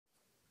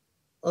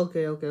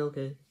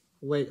Okay.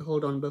 Wait,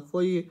 hold on.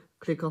 Before you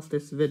click off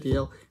this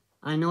video,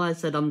 I know I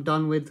said I'm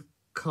done with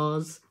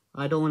cars.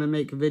 I don't want to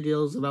make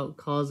videos about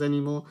cars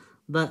anymore,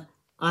 but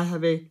I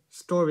have a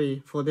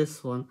story for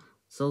this one,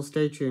 so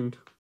stay tuned.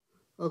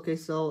 Okay,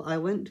 so I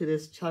went to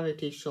this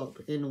charity shop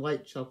in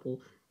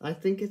Whitechapel. I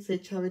think it's a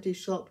charity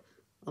shop.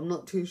 I'm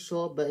not too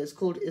sure, but it's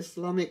called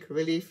Islamic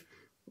Relief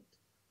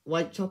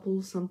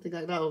Whitechapel, something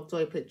like that. I'll throw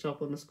a picture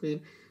up on the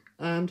screen.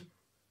 And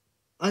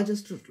I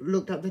just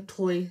looked at the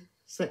toy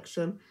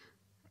section,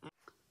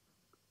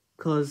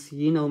 because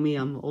you know me,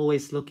 I'm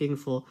always looking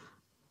for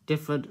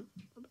different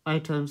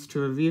items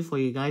to review for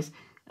you guys.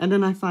 And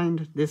then I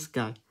find this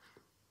guy,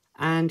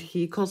 and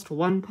he cost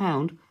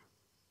 £1,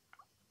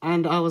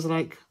 and I was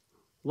like,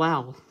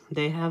 wow,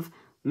 they have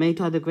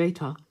Meta the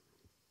Greater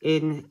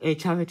in a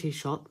charity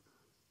shop,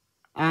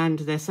 and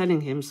they're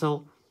selling him,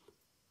 so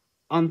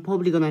I'm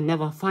probably gonna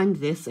never find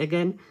this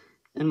again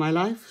in my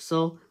life,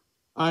 so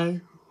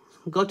I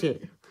got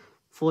it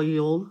for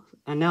you all,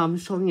 and now I'm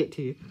showing it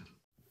to you.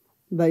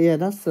 But yeah,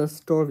 that's the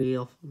story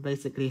of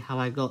basically how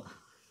I got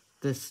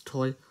this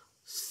toy.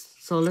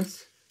 So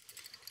let's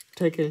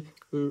take a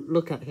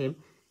look at him.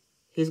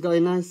 He's got a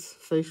nice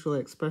facial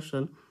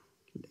expression.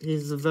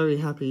 He's very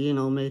happy, you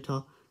know,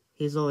 Meta.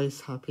 He's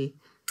always happy.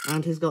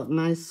 And he's got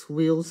nice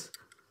wheels.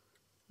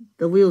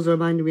 The wheels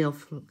remind me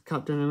of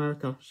Captain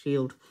America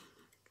shield.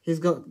 He's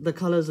got the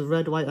colours of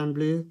red, white and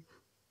blue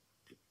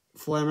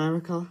for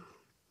America.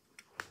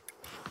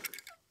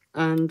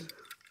 And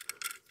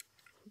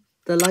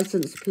the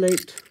license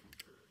plate,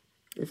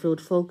 if it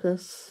would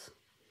focus.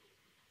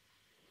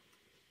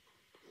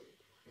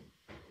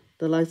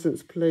 The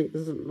license plate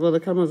is, well, the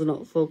camera's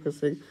not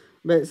focusing,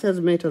 but it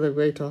says Meta the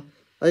Greater.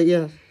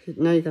 Yeah,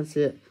 now you can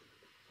see it,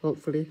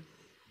 hopefully.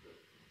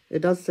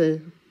 It does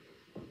say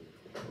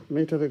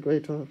Meta the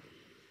Greater.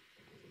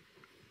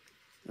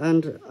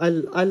 And I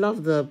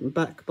love the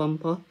back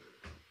bumper,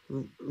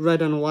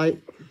 red and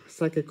white.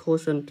 It's like a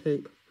caution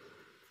tape.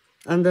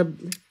 And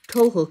the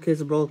tow hook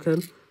is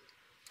broken,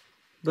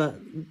 but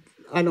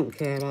I don't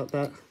care about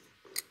that.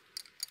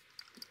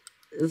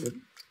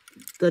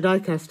 The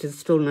diecast is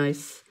still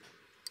nice.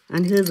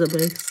 And here's the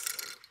base.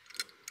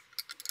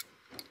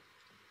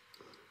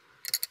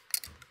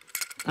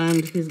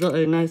 And he's got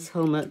a nice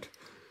helmet.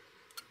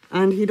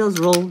 And he does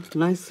roll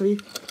nicely.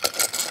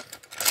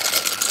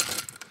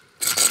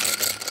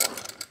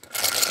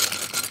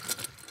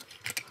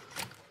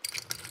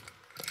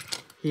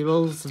 He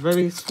rolls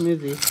very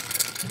smoothly.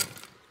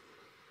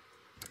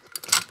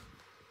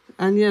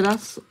 And yeah,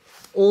 that's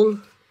all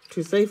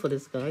to say for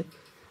this guy.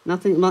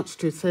 Nothing much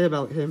to say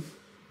about him,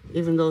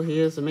 even though he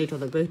is a Meta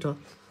the Greater.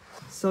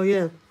 So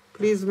yeah,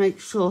 please make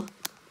sure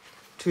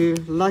to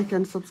like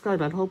and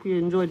subscribe. I hope you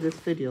enjoyed this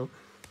video.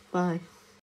 Bye.